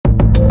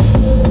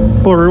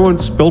Hello everyone,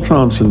 it's Bill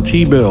Thompson,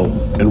 T-Bill,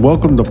 and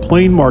welcome to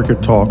Plain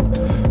Market Talk,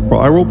 where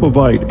I will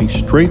provide a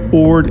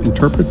straightforward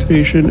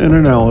interpretation and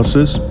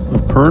analysis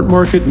of current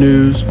market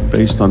news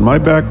based on my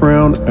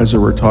background as a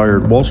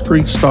retired Wall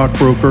Street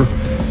stockbroker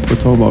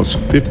with almost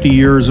 50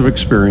 years of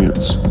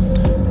experience.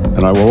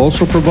 And I will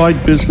also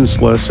provide business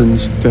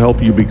lessons to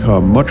help you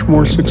become much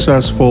more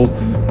successful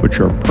with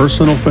your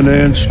personal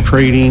finance,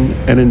 trading,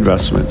 and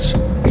investments.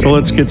 So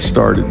let's get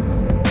started.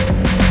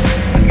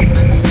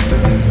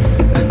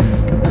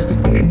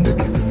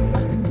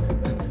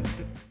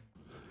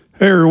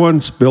 Hey everyone,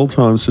 it's Bill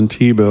Thompson,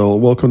 T-Bill.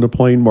 Welcome to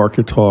Plain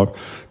Market Talk.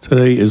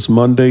 Today is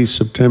Monday,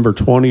 September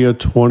 20th,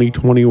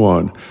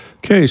 2021.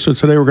 Okay, so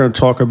today we're going to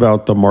talk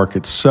about the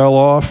market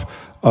sell-off.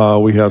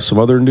 We have some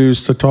other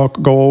news to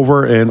go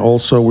over, and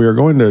also we are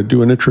going to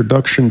do an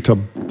introduction to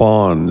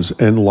bonds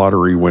and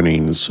lottery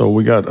winnings. So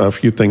we got a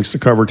few things to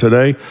cover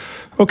today.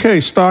 Okay,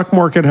 stock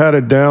market had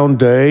a down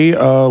day.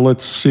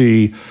 Let's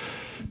see.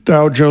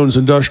 Dow Jones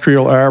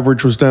Industrial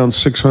Average was down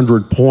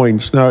 600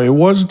 points. Now, it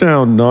was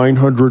down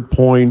 900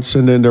 points,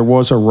 and then there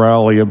was a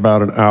rally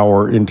about an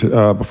hour into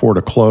before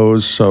the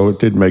close, so it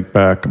did make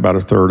back about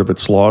a third of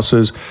its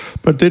losses,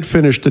 but did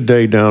finish the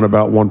day down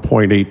about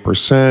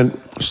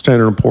 1.8%.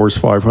 Standard & Poor's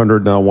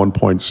 500 now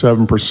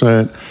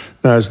 1.7%.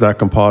 NASDAQ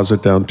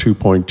Composite down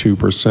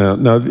 2.2%.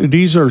 Now,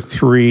 these are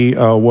three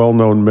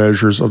well-known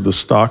measures of the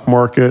stock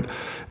market,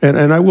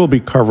 and I will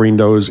be covering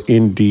those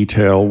in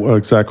detail,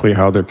 exactly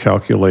how they're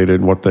calculated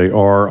and what they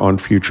are on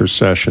future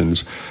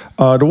sessions.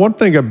 The one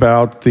thing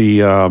about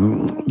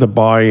the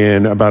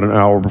buy-in about an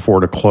hour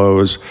before the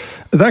close,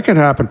 that can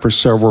happen for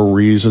several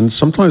reasons.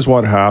 Sometimes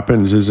what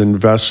happens is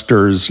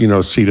investors,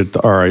 see that,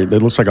 all right,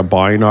 it looks like a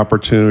buying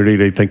opportunity.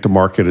 They think the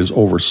market is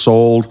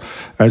oversold,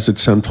 as it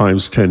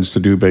sometimes tends to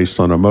do based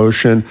on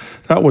emotion.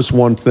 That was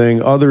one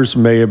thing. Others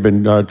may have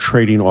been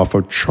trading off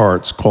of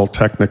charts called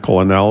technical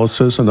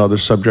analysis, another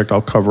subject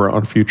I'll cover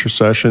on future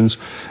sessions.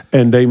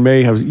 And they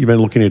may have been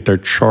looking at their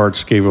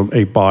charts, gave them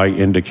a buy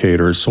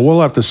indicator. So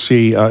we'll have to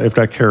see if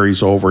that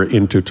carries over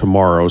into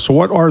tomorrow. So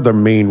what are the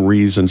main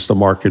reasons the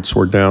markets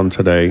were down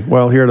today?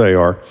 Well, here they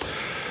are.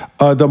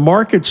 The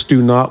markets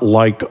do not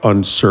like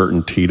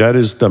uncertainty. That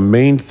is the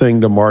main thing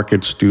the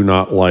markets do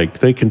not like.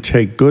 They can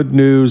take good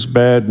news,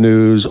 bad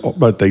news,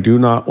 but they do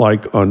not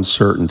like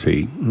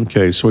uncertainty.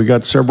 Okay, so we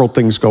got several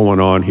things going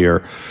on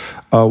here.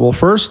 Well,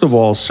 first of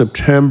all,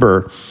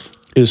 September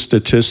is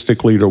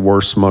statistically the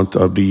worst month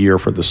of the year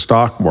for the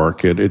stock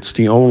market. It's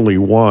the only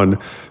one,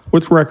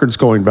 with records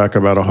going back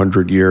about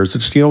 100 years,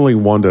 it's the only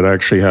one that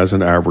actually has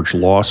an average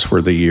loss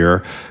for the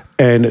year.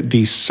 And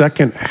the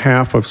second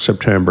half of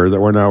September that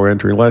we're now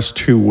entering, last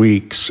 2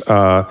 weeks,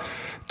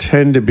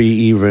 tend to be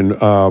even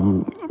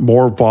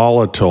more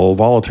volatile.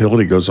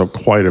 Volatility goes up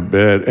quite a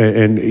bit,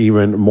 and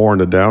even more on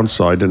the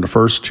downside than the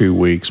first 2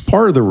 weeks.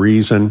 Part of the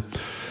reason,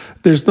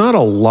 there's not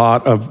a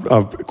lot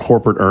of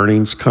corporate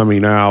earnings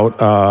coming out,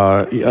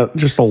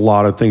 just a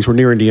lot of things. We're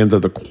nearing the end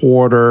of the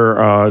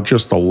quarter,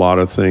 just a lot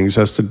of things.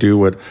 Has to do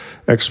with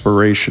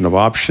expiration of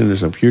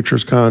options and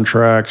futures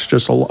contracts,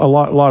 just a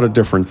lot of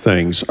different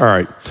things. All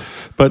right.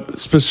 But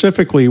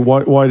specifically,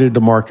 why did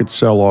the market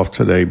sell off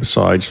today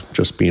besides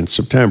just being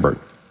September?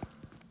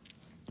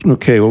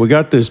 Okay, well, we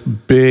got this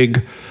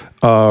big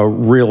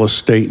real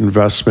estate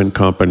investment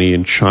company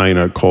in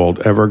China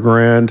called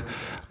Evergrande.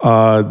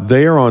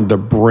 They are on the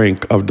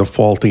brink of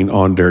defaulting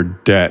on their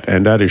debt,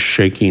 and that is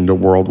shaking the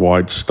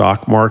worldwide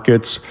stock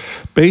markets.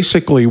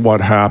 Basically,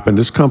 what happened,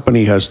 this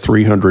company has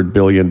 $300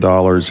 billion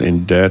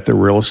in debt, the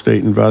real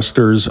estate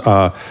investors.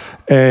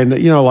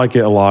 And, like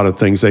a lot of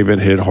things, they've been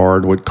hit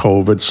hard with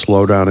COVID,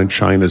 slowdown in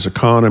China's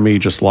economy,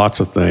 just lots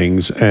of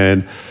things.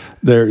 And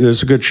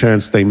there's a good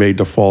chance they may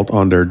default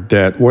on their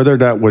debt. Whether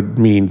that would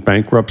mean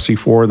bankruptcy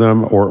for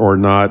them or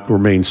not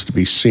remains to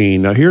be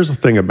seen. Now, here's the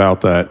thing about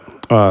that.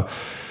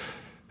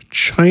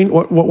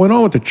 What went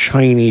on with the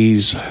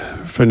Chinese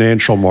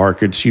financial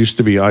markets used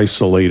to be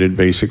isolated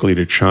basically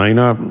to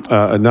China,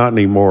 not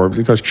anymore,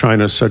 because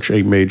China is such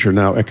a major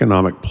now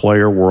economic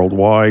player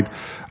worldwide.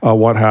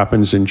 What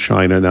happens in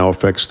China now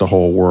affects the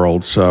whole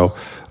world. So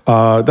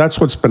that's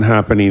what's been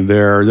happening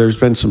there. There's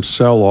been some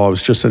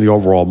sell-offs just in the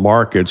overall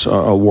markets,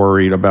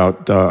 worried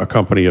about a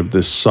company of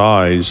this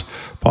size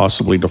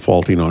possibly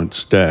defaulting on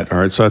its debt. All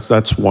right, so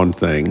that's one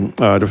thing.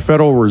 The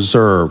Federal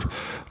Reserve,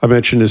 I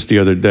mentioned this the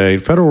other day.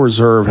 Federal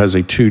Reserve has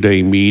a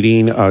 2-day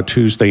meeting,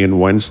 Tuesday and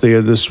Wednesday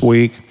of this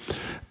week.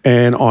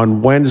 And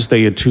on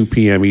Wednesday at 2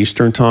 p.m.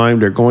 Eastern Time,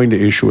 they're going to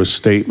issue a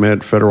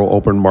statement, Federal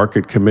Open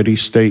Market Committee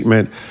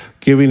statement,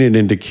 giving an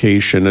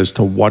indication as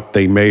to what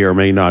they may or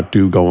may not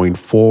do going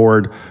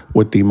forward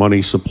with the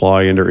money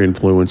supply and their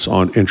influence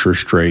on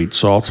interest rates.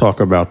 So I'll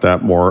talk about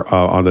that more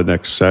on the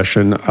next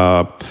session.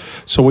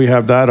 So we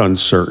have that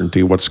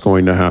uncertainty, what's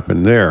going to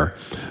happen there.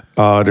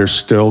 There's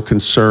still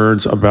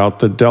concerns about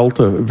the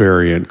Delta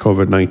variant,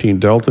 COVID-19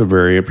 Delta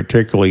variant,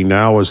 particularly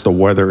now as the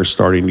weather is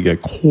starting to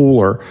get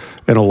cooler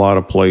in a lot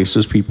of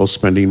places, people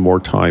spending more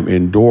time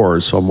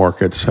indoors. So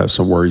markets have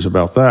some worries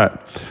about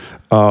that.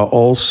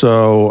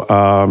 Also,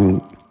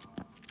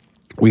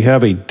 We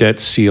have a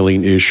debt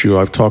ceiling issue.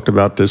 I've talked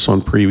about this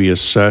on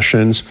previous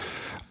sessions.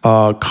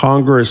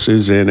 Congress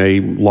is in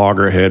a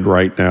loggerhead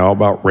right now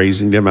about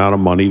raising the amount of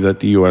money that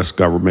the U.S.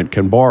 government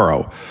can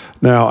borrow.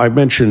 Now, I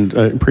mentioned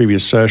in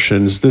previous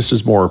sessions, this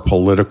is more a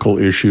political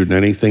issue than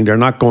anything. They're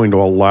not going to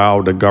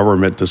allow the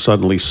government to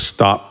suddenly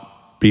stop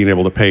being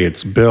able to pay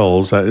its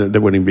bills. They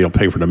wouldn't even be able to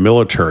pay for the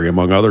military,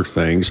 among other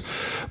things.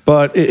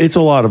 But it's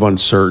a lot of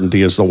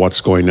uncertainty as to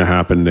what's going to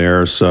happen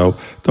there. So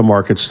the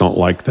markets don't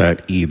like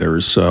that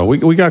either. So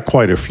we got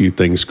quite a few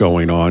things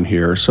going on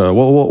here. So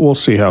we'll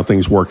see how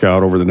things work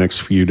out over the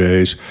next few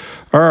days.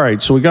 All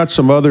right, so we got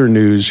some other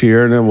news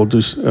here, and then we'll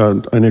do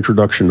an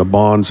introduction to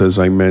bonds, as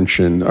I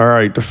mentioned. All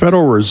right, the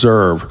Federal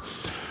Reserve.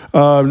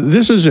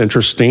 This is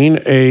interesting.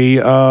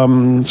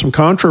 Some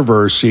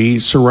controversy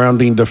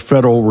surrounding the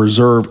Federal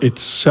Reserve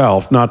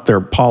itself, not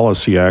their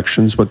policy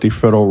actions, but the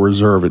Federal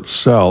Reserve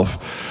itself.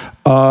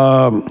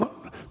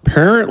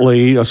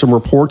 Apparently, some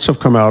reports have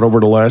come out over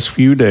the last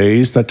few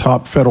days that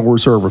top Federal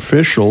Reserve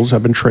officials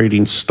have been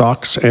trading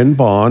stocks and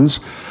bonds.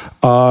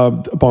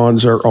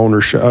 Bonds are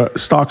ownership,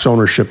 stocks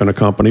ownership in a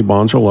company,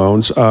 bonds or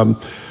loans.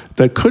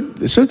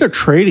 It says they're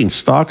trading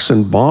stocks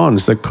and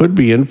bonds that could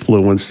be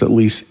influenced, at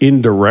least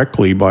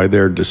indirectly, by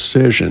their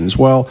decisions.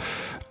 Well,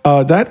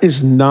 that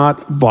is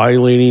not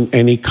violating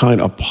any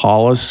kind of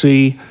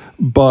policy.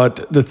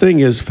 But the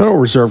thing is, Federal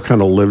Reserve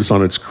kind of lives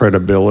on its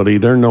credibility.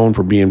 They're known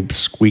for being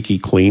squeaky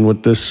clean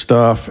with this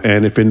stuff.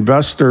 And if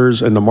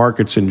investors and the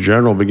markets in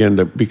general begin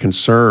to be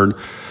concerned,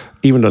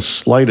 even the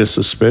slightest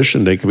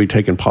suspicion they could be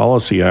taking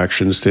policy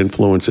actions to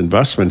influence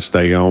investments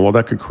they own, well,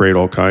 that could create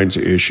all kinds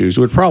of issues. It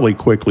would probably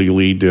quickly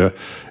lead to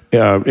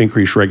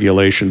increased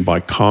regulation by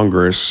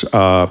Congress.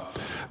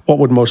 What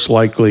would most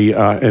likely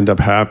end up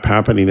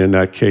happening in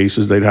that case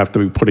is they'd have to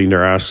be putting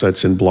their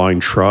assets in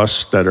blind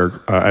trusts that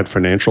are at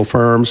financial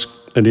firms.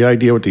 And the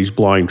idea with these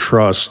blind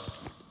trusts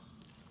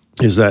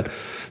is that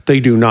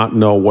they do not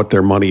know what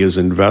their money is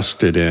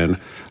invested in.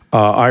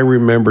 I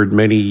remembered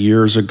many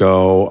years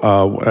ago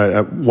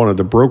at one of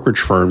the brokerage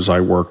firms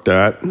I worked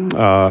at,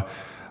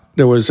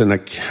 there was an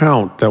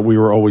account that we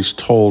were always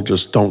told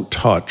just don't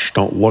touch,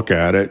 don't look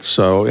at it.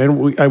 So, and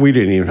we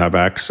didn't even have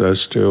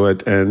access to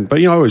it.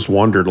 But I always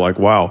wondered, like,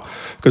 wow,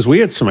 because we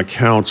had some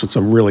accounts with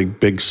some really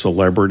big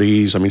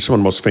celebrities. I mean, some of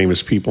the most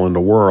famous people in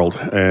the world,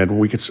 and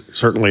we could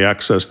certainly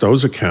access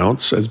those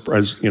accounts as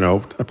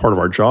a part of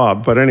our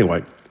job. But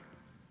anyway.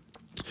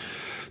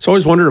 So I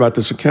always wondered about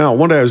this account.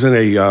 One day I was in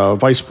a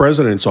vice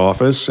president's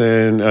office,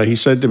 and he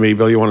said to me,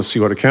 "Bill, you want to see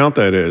what account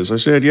that is?" I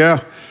said,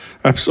 "Yeah,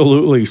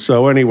 absolutely."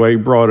 So anyway, he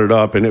brought it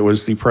up, and it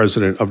was the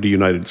President of the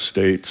United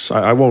States.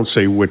 I won't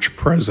say which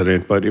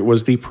president, but it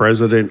was the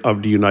President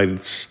of the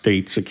United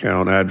States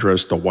account,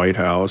 addressed the White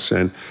House,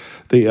 and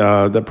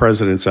the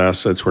president's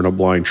assets were in a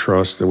blind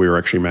trust that we were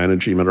actually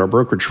managing at our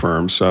brokerage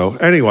firm. So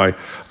anyway,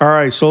 all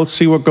right, so let's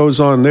see what goes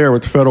on there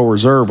with the Federal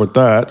Reserve with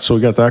that. So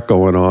we got that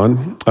going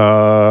on.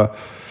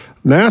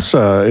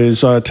 NASA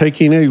is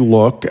taking a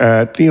look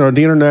at, the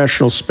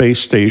International Space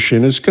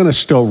Station is going to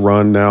still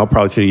run now,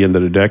 probably to the end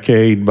of the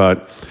decade,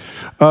 but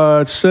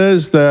it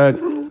says that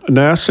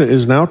NASA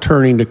is now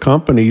turning to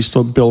companies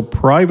to build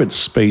private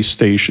space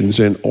stations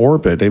in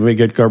orbit. They may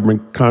get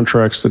government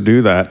contracts to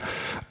do that.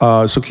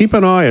 So keep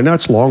an eye, and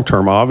that's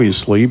long-term,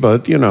 obviously,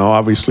 but,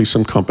 obviously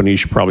some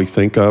companies you probably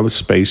think of,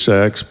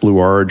 SpaceX, Blue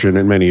Origin,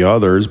 and many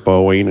others,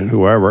 Boeing, and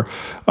whoever.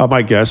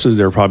 My guess is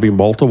there are probably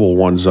multiple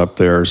ones up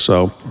there,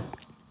 so...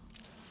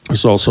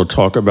 There's also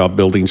talk about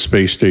building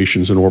space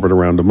stations in orbit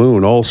around the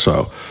moon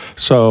also.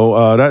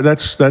 So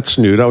that's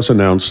new. That was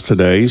announced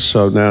today.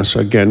 So NASA,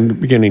 again,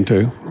 beginning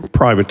to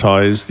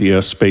privatize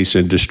the space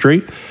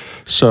industry.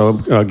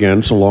 So,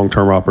 again, some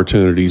long-term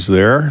opportunities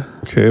there.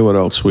 Okay, what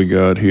else we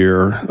got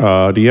here?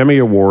 The Emmy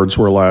Awards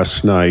were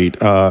last night.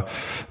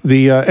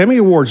 The Emmy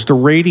Awards, the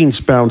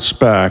ratings bounced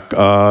back.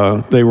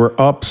 They were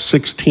up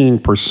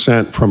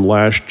 16% from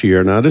last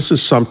year. Now, this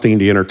is something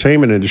the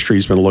entertainment industry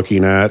has been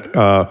looking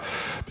at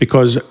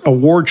because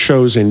award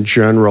shows in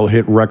general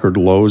hit record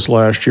lows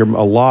last year.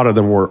 A lot of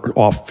them were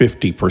off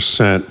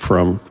 50%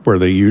 from where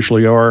they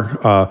usually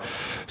are.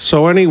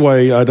 So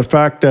anyway, the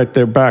fact that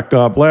they're back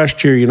up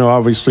last year,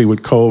 obviously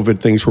with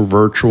COVID, things were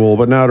virtual,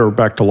 but now they're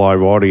back to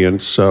live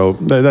audience. So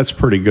that's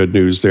pretty good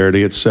news there.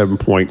 They had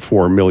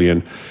 7.4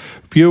 million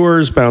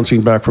viewers,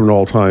 bouncing back from an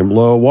all-time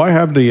low. Why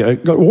have the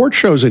award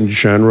shows in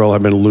general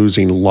have been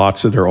losing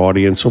lots of their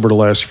audience over the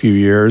last few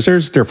years?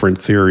 There's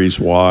different theories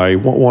why.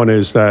 One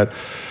is that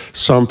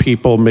some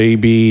people may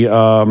be,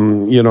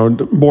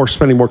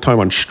 spending more time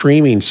on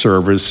streaming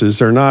services.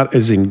 They're not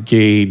as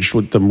engaged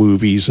with the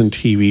movies and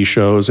TV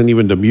shows and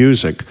even the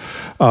music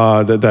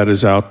that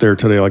is out there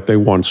today like they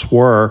once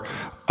were.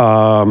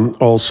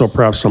 Also,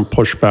 perhaps some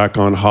pushback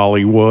on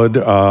Hollywood.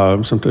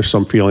 There's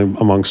some feeling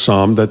among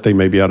some that they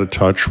may be out of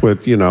touch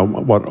with,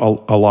 what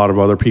a lot of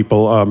other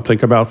people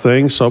think about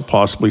things. So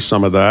possibly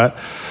some of that.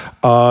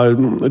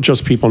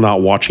 Just people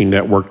not watching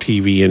network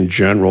TV in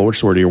general, which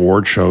is where the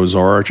award shows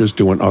are, just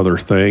doing other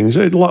things.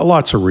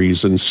 Lots of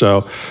reasons.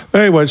 So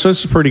anyway, so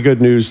this is pretty good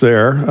news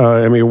there.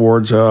 Emmy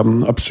Awards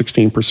up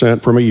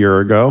 16% from a year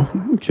ago.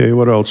 Okay,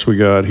 what else we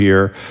got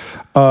here?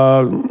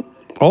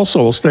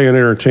 Also, we'll stay in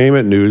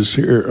entertainment news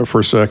here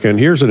for a second.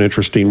 Here's an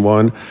interesting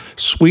one.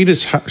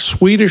 Swedish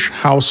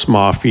house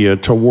mafia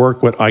to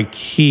work with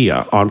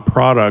IKEA on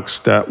products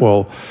that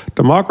will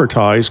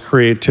democratize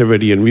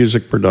creativity in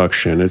music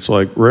production. It's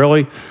like,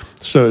 really?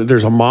 So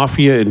there's a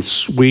mafia in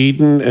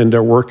Sweden and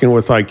they're working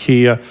with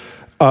IKEA?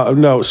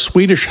 No,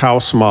 Swedish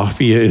house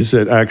mafia is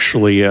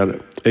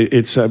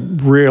it's a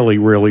really,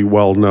 really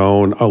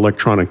well-known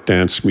electronic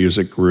dance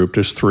music group.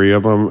 There's three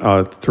of them,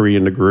 three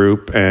in the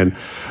group, and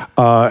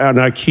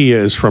IKEA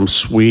is from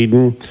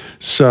Sweden.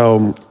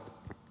 So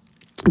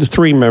the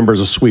three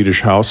members of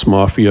Swedish house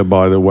mafia,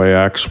 by the way,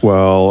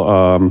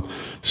 Axwell,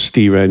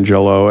 Steve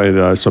Angelo,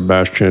 and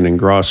Sebastian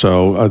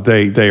Ingrosso,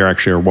 they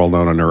actually are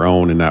well-known on their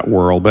own in that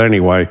world. But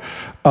anyway,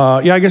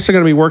 I guess they're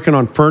going to be working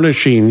on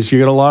furnishings. You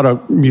get a lot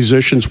of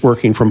musicians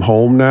working from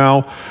home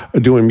now,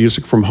 doing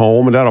music from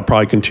home, and that'll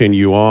probably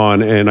continue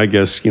on. And I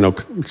guess,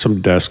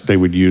 some desk, they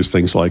would use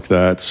things like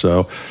that.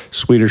 So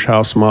Swedish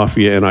House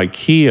Mafia and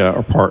IKEA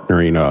are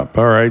partnering up.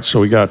 All right,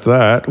 so we got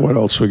that. What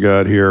else we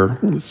got here?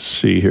 Let's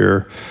see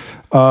here.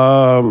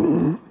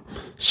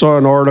 Saw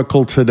an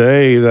article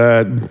today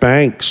that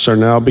banks are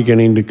now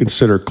beginning to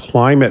consider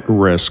climate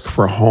risk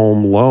for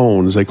home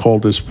loans. They call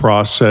this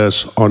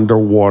process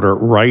underwater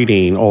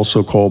writing,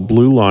 also called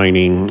blue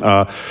lining.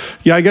 I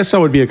guess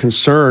that would be a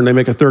concern. They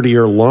make a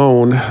 30-year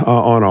loan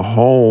on a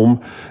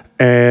home,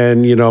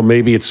 and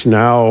maybe it's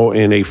now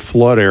in a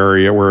flood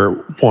area where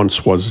it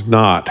once was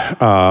not.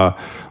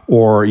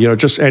 Or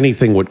just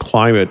anything with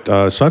climate.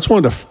 So that's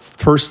one of the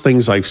first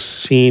things I've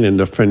seen in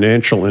the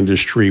financial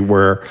industry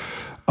where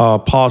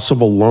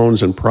possible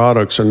loans and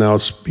products are now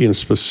being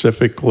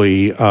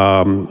specifically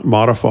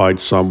modified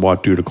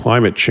somewhat due to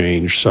climate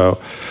change.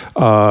 So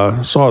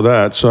saw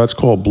that. So that's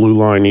called blue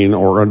lining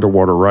or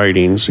underwater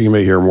writing. So you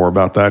may hear more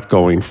about that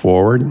going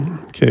forward.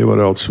 Okay, what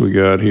else we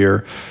got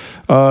here?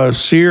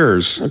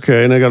 Sears.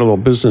 Okay, and I got a little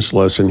business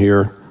lesson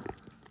here.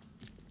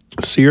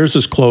 Sears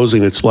is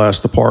closing its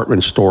last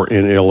department store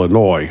in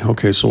Illinois.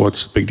 Okay, so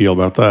what's the big deal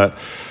about that?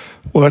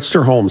 Well, that's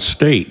their home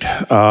state,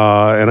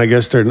 and I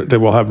guess they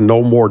will have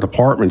no more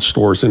department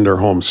stores in their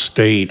home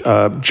state.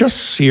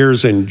 Just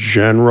Sears in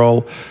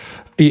general,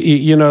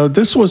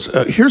 this was,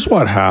 here's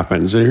what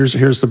happens, and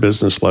here's the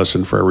business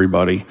lesson for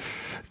everybody.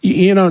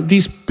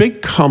 These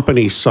big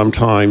companies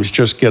sometimes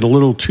just get a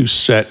little too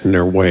set in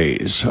their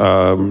ways,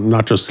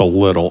 not just a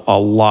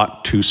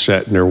lot too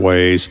set in their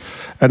ways.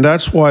 And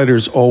that's why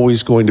there's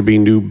always going to be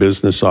new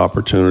business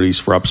opportunities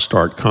for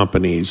upstart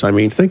companies. I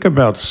mean, think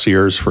about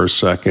Sears for a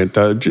second,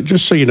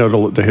 just so you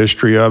know the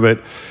history of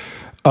it.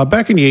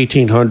 Back in the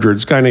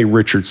 1800s, a guy named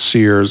Richard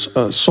Sears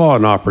saw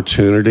an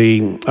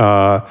opportunity.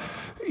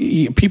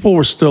 People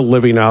were still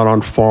living out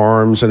on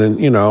farms and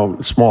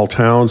in, small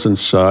towns and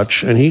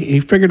such. And he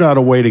figured out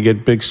a way to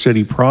get big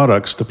city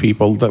products to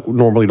people that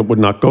normally would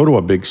not go to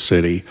a big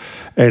city.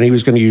 And he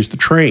was going to use the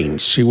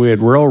trains. See, we had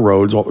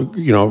railroads,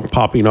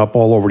 popping up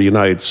all over the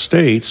United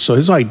States. So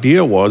his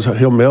idea was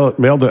he'll mail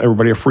to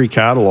everybody a free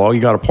catalog.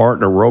 You got a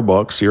partner,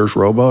 Roebuck, Sears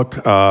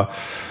Roebuck,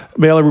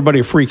 mail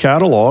everybody a free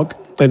catalog.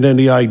 And then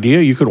the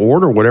idea, you could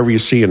order whatever you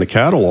see in the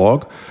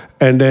catalog.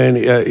 And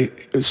then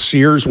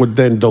Sears would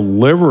then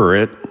deliver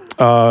it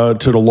to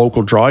the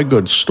local dry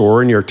goods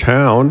store in your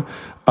town.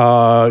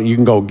 You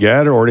can go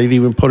get it, or they'd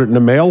even put it in the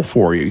mail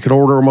for you. You could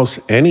order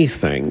almost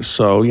anything.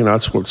 So,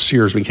 that's what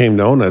Sears became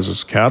known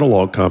as a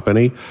catalog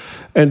company.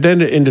 And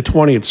then in the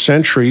 20th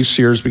century,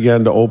 Sears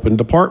began to open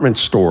department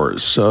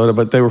stores.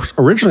 But they were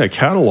originally a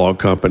catalog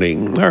company.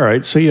 All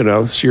right,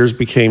 so, Sears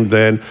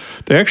they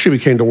actually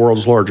became the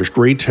world's largest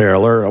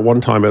retailer, at one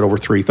time at over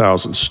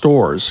 3,000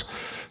 stores.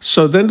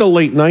 So then the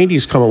late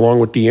 90s come along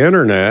with the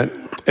internet,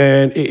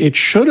 and it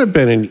should have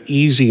been an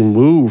easy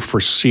move for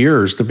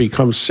Sears to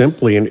become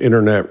simply an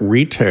internet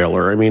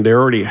retailer. I mean, they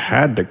already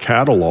had the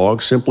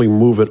catalog, simply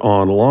move it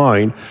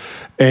online.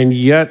 And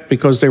yet,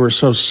 because they were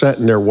so set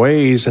in their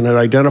ways and had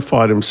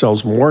identified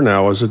themselves more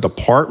now as a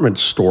department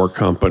store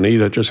company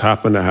that just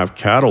happened to have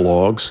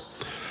catalogs,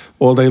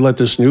 well, they let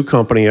this new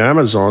company,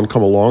 Amazon,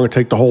 come along and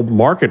take the whole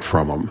market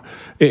from them.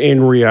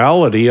 In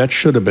reality, that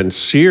should have been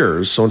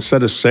Sears. So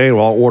instead of saying,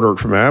 well, I'll order it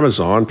from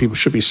Amazon, people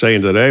should be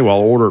saying today, well,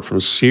 I'll order it from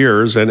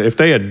Sears. And if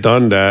they had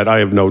done that, I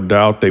have no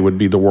doubt they would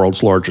be the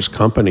world's largest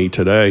company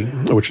today,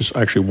 which is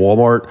actually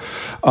Walmart.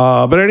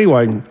 But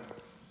anyway,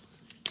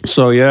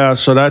 so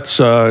that's,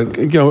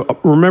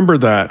 remember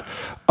that.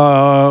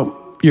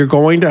 You're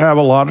going to have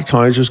a lot of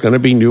times there's going to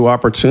be new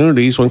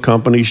opportunities when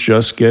companies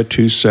just get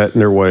too set in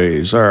their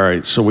ways. All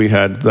right, so we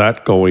had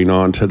that going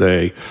on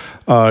today.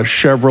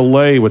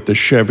 Chevrolet with the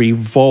Chevy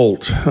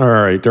Volt, all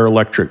right, their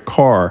electric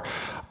car.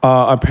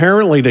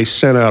 Apparently, they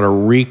sent out a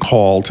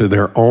recall to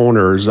their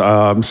owners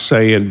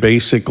saying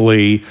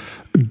basically,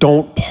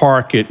 don't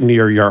park it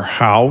near your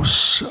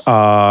house.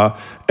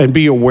 And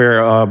be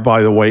aware,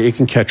 by the way, it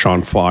can catch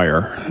on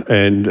fire.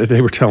 And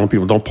they were telling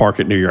people, don't park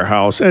it near your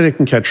house, and it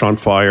can catch on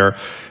fire.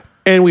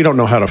 And we don't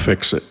know how to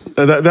fix it.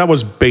 That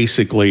was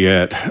basically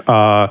it.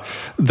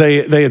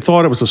 They had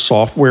thought it was a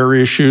software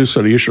issue,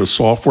 so they issued a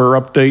software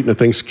update, and the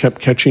things kept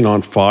catching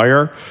on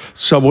fire.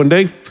 So when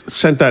they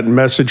sent that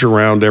message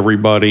around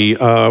everybody,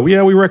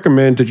 yeah, we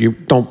recommend that you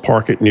don't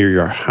park it near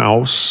your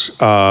house.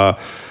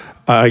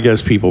 I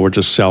guess people were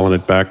just selling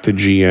it back to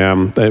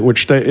GM,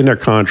 which in their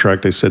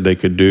contract they said they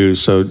could do.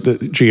 So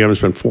GM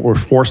has been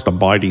forced to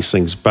buy these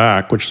things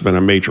back, which has been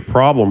a major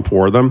problem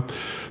for them.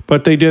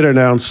 But they did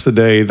announce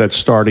today that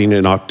starting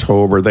in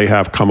October, they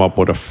have come up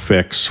with a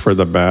fix for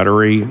the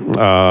battery.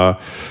 We'll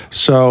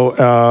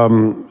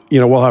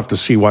have to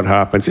see what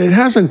happens. It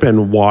hasn't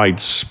been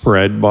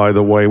widespread, by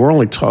the way.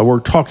 We're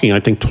talking,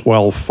 I think,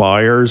 12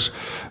 fires.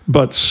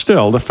 But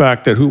still, the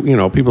fact that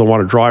people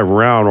want to drive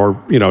around,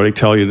 or they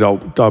tell you,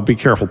 don't be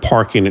careful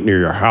parking it near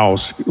your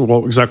house.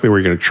 Well, exactly where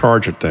you're going to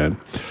charge it then.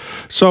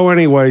 So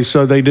anyway,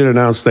 so they did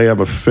announce they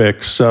have a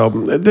fix. So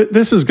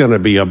this is going to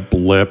be a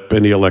blip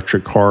in the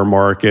electric car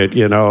market,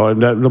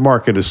 and the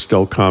market is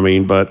still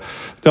coming, but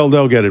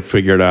they'll get it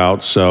figured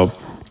out. So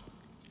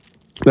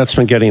that's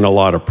been getting a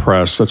lot of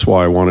press. That's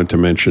why I wanted to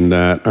mention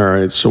that. All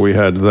right, so we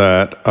had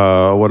that.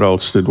 What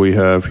else did we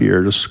have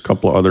here? Just a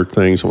couple of other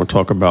things. I want to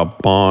talk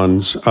about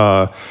bonds.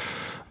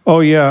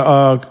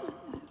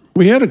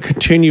 We had a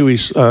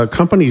continuous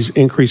companies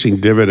increasing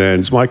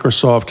dividends.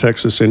 Microsoft,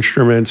 Texas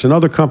Instruments, and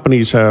other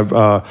companies have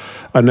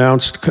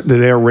announced that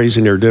they are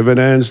raising their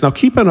dividends. Now,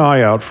 keep an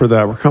eye out for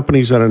that.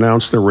 Companies that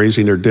announce they're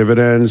raising their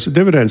dividends.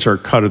 Dividends are a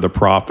cut of the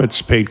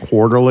profits paid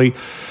quarterly.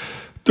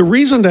 The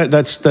reason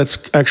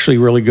that's actually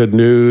really good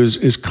news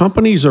is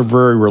companies are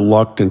very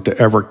reluctant to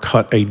ever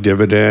cut a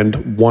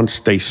dividend once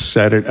they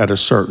set it at a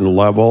certain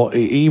level.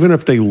 Even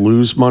if they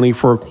lose money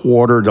for a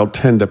quarter, they'll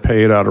tend to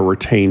pay it out of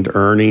retained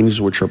earnings,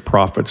 which are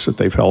profits that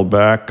they've held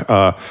back,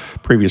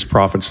 previous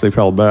profits they've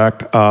held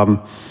back.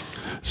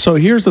 So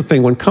here's the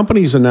thing. When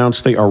companies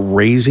announce they are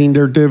raising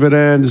their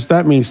dividends,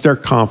 that means they're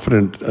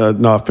confident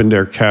enough in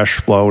their cash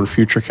flow and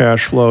future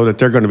cash flow that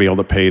they're going to be able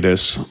to pay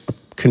this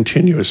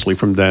continuously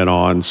from then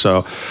on.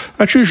 So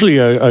that's usually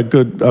a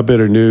bit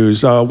of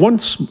news. One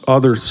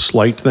other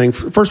slight thing.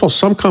 First of all,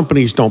 some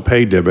companies don't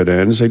pay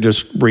dividends. They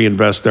just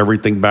reinvest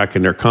everything back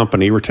in their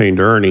company, retained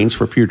earnings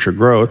for future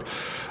growth.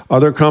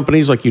 Other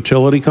companies, like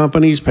utility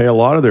companies, pay a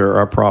lot of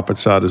their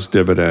profits out as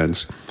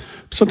dividends.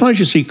 Sometimes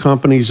you see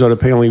companies that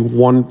pay only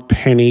 1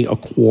 penny a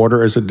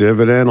quarter as a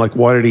dividend. Like,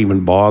 why did it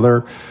even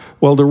bother?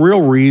 Well, the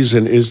real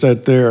reason is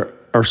that there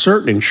are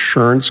certain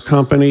insurance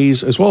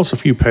companies, as well as a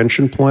few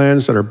pension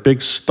plans, that are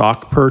big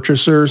stock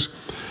purchasers.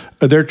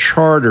 Their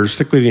charters,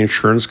 particularly the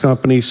insurance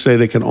companies, say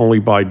they can only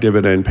buy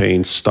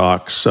dividend-paying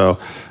stocks. So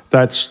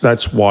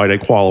that's why they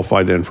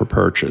qualify then for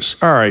purchase.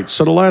 All right,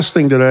 so the last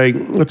thing today,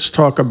 let's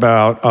talk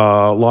about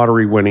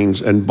lottery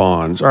winnings and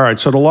bonds. All right,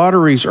 so the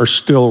lotteries are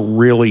still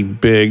really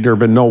big. There have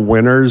been no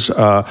winners.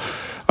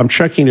 I'm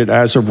checking it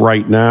as of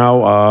right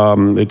now.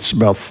 It's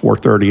about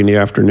 4:30 in the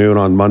afternoon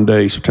on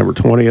Monday, September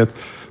 20th.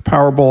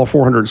 Powerball,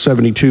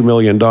 $472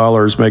 million.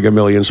 Mega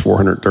Millions,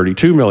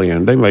 $432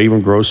 million. They may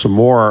even grow some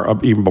more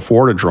even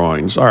before the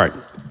drawings. All right.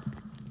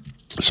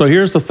 So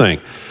here's the thing.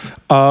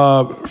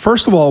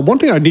 First of all, one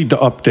thing I need to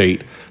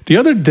update. The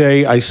other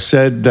day, I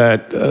said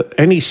that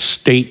any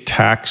state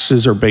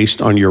taxes are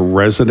based on your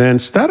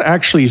residence. That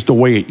actually is the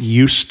way it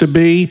used to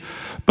be.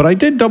 But I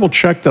did double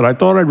check that. I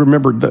thought I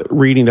remembered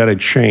reading that had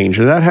changed,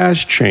 and that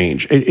has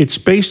changed. It's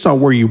based on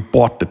where you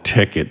bought the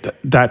ticket,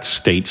 that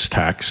state's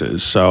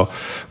taxes. So,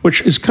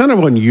 which is kind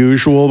of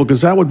unusual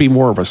because that would be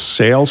more of a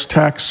sales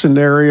tax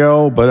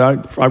scenario.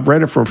 But I've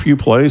read it from a few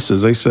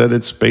places. They said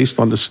it's based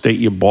on the state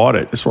you bought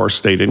it as far as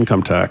state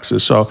income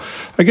taxes. So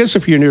I guess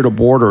if you're near the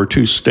border or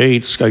two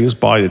states, I guess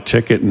buy the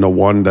ticket in the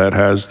one that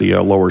has the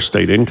lower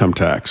state income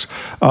tax.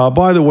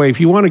 By the way,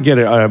 if you want to get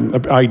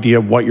an idea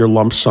of what your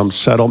lump sum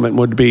settlement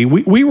would be,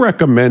 we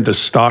recommend to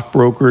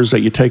stockbrokers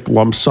that you take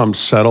lump sum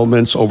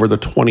settlements over the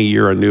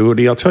 20-year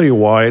annuity. I'll tell you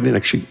why. I didn't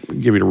actually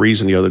give you the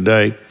reason the other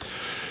day.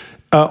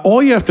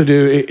 All you have to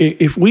do,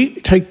 if we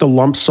take the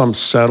lump sum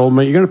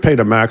settlement, you're going to pay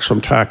the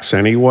maximum tax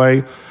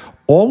anyway.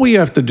 All we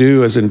have to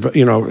do as an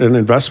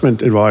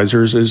investment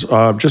advisors is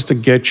just to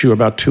get you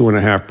about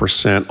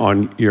 2.5%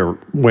 on your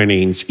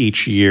winnings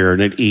each year,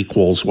 and it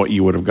equals what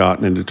you would have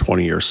gotten in the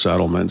 20-year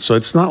settlement. So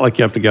it's not like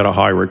you have to get a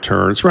high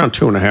return. It's around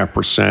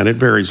 2.5%. It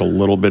varies a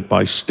little bit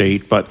by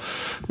state, but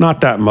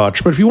not that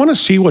much. But if you want to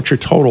see what your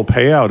total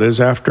payout is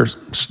after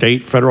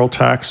state, federal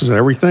taxes, and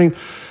everything,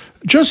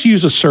 just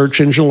use a search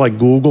engine like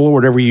Google or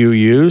whatever you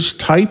use.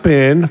 Type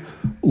in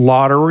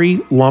lottery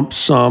lump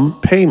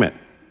sum payment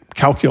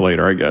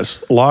calculator, I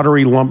guess,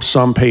 lottery lump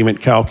sum payment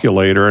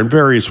calculator, and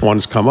various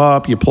ones come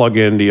up. You plug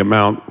in the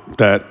amount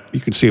that you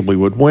conceivably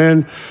would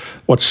win,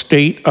 what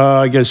state,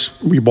 I guess,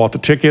 you bought the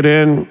ticket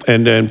in,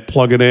 and then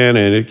plug it in,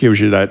 and it gives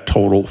you that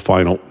total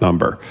final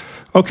number.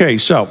 Okay,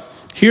 so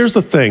here's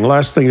the thing.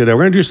 Last thing today,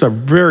 we're going to do just a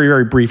very,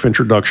 very brief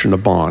introduction to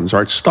bonds. All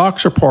right,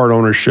 stocks are part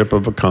ownership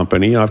of a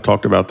company. I've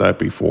talked about that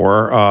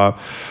before.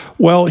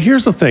 Well,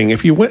 here's the thing.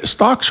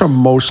 Stocks are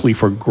mostly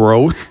for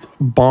growth.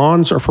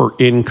 Bonds are for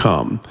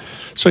income.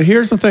 So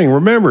here's the thing.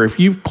 Remember, if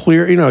you've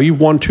you've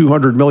won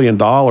 $200 million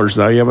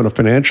now, you have in a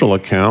financial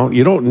account,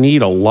 you don't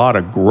need a lot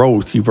of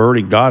growth. You've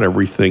already got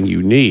everything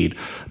you need.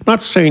 I'm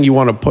not saying you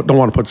don't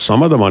want to put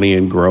some of the money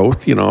in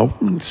growth,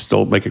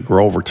 still make it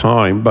grow over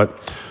time. But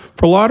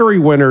for lottery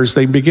winners,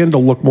 they begin to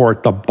look more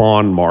at the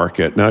bond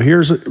market. Now,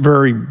 here's a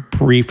very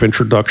brief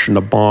introduction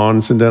to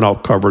bonds, and then I'll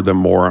cover them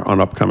more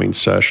on upcoming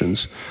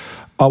sessions.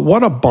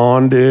 What a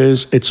bond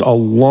is, it's a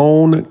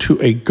loan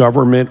to a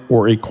government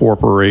or a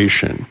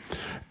corporation.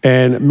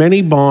 And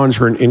many bonds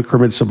are in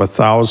increments of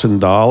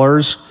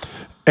 $1,000.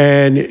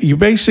 And you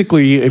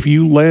basically, if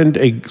you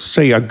lend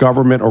say a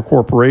government or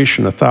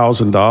corporation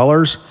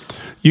 $1,000,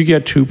 you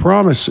get two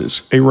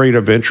promises: a rate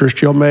of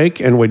interest you'll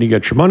make and when you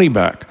get your money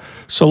back.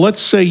 So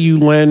let's say you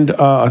lend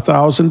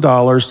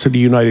 $1,000 to the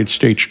United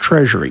States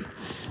Treasury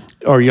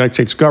or United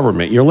States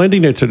government. You're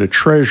lending it to the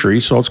Treasury,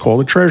 so it's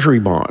called a Treasury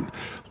bond.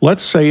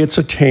 Let's say it's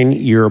a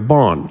 10-year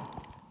bond.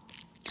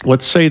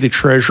 Let's say the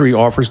Treasury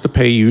offers to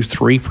pay you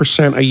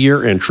 3% a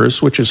year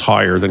interest, which is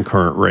higher than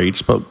current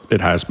rates, but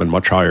it has been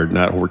much higher than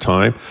that over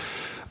time.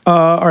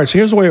 All right, so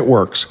here's the way it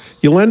works.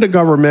 You lend a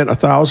government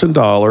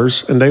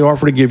 $1,000, and they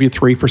offer to give you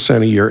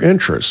 3% a year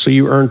interest. So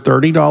you earn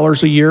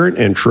 $30 a year in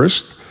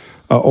interest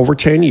over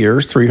 10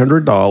 years,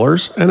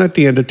 $300, and at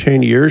the end of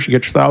 10 years, you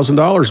get your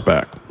 $1,000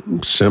 back.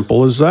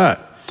 Simple as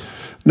that.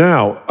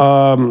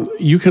 Now,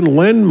 you can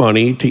lend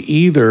money to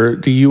either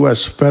the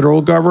U.S.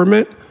 federal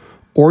government,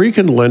 or you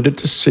can lend it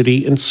to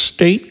city and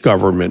state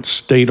governments,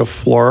 state of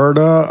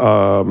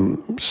Florida,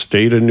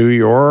 state of New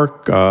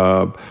York,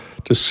 the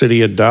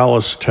city of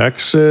Dallas,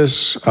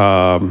 Texas,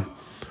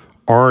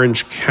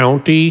 Orange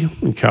County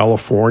in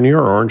California,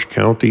 or Orange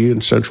County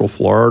in Central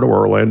Florida, where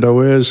Orlando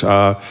is.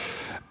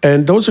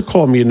 And those are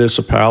called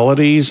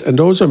municipalities, and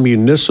those are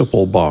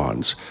municipal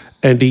bonds.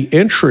 And the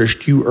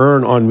interest you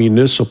earn on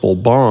municipal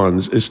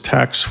bonds is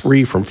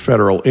tax-free from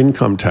federal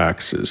income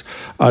taxes.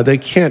 They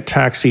can't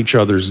tax each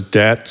other's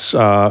debts.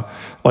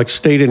 Like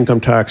state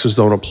income taxes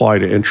don't apply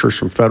to interest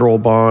from federal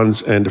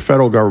bonds, and the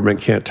federal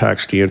government can't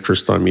tax the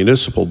interest on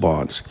municipal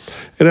bonds.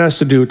 It has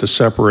to do with the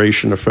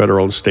separation of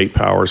federal and state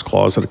powers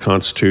clause of the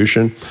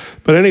Constitution.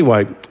 But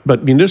anyway,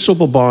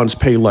 municipal bonds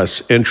pay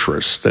less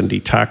interest than the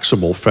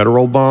taxable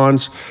federal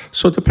bonds.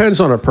 So it depends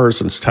on a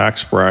person's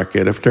tax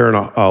bracket. If they're in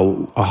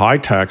a high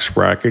tax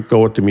bracket,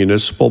 go with the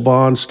municipal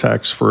bonds,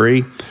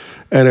 tax-free.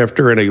 And if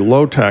they're in a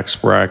low tax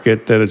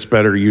bracket, then it's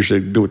better to usually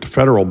do it to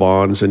federal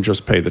bonds and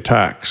just pay the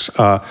tax.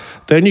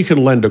 Then you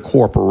can lend to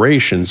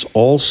corporations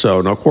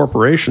also. Now,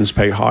 corporations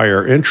pay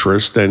higher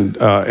interest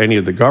than any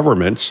of the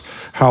governments.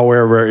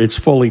 However, it's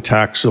fully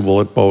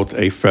taxable at both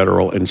a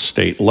federal and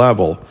state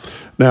level.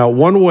 Now,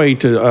 one way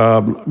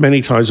to many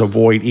times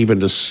avoid even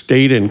the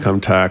state income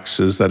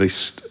taxes, that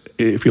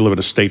if you live in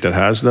a state that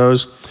has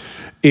those,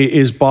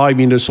 is buy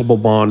municipal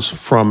bonds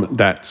from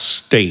that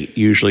state.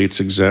 Usually it's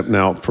exempt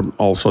now from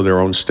also their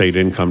own state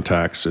income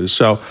taxes.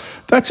 So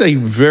that's a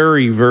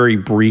very, very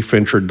brief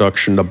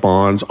introduction to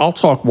bonds. I'll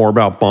talk more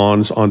about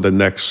bonds on the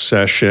next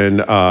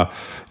session.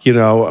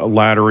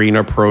 Laddering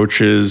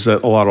approaches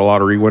that a lot of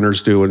lottery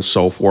winners do and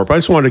so forth. But I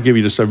just wanted to give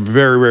you just a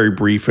very, very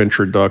brief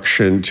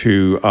introduction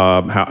to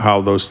how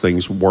those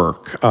things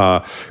work,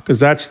 because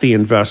that's the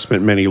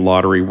investment many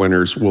lottery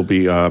winners will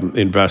be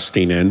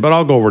investing in. But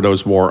I'll go over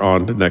those more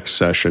on the next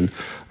session.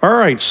 All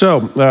right,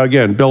 so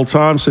again, Bill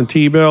Thompson,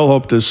 T-Bill.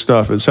 Hope this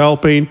stuff is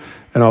helping,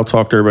 and I'll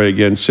talk to everybody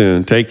again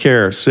soon. Take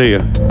care. See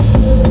ya.